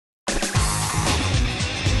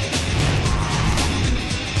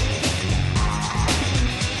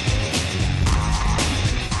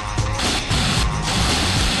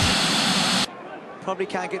probably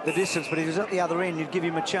can't get the distance, but if he's at the other end, you'd give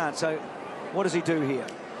him a chance. So what does he do here?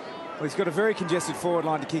 Well, he's got a very congested forward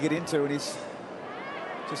line to kick it into, and he's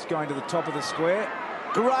just going to the top of the square.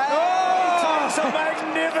 Gray! Oh! It's a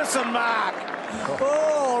magnificent mark!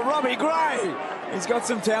 Oh, Robbie Gray! He's got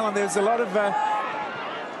some talent. There's a lot of...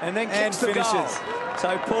 and then kicks the finishes. goal.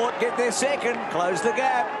 So Port get their second, close the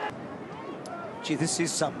gap. Gee, this is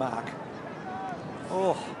some mark.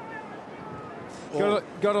 Oh.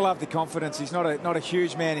 Got to love the confidence. He's not a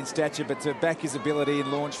huge man in stature, but to back his ability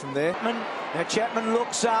and launch from there. Now Chapman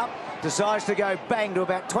looks up, decides to go bang to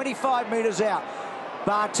about 25 metres out.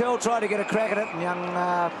 Bartel tried to get a crack at it, and young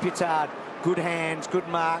Pittard, good hands, good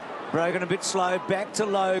mark. Brogan a bit slow, back to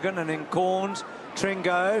Logan, and then Corns,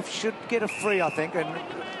 Tringo should get a free, I think, and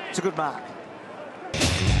it's a good mark.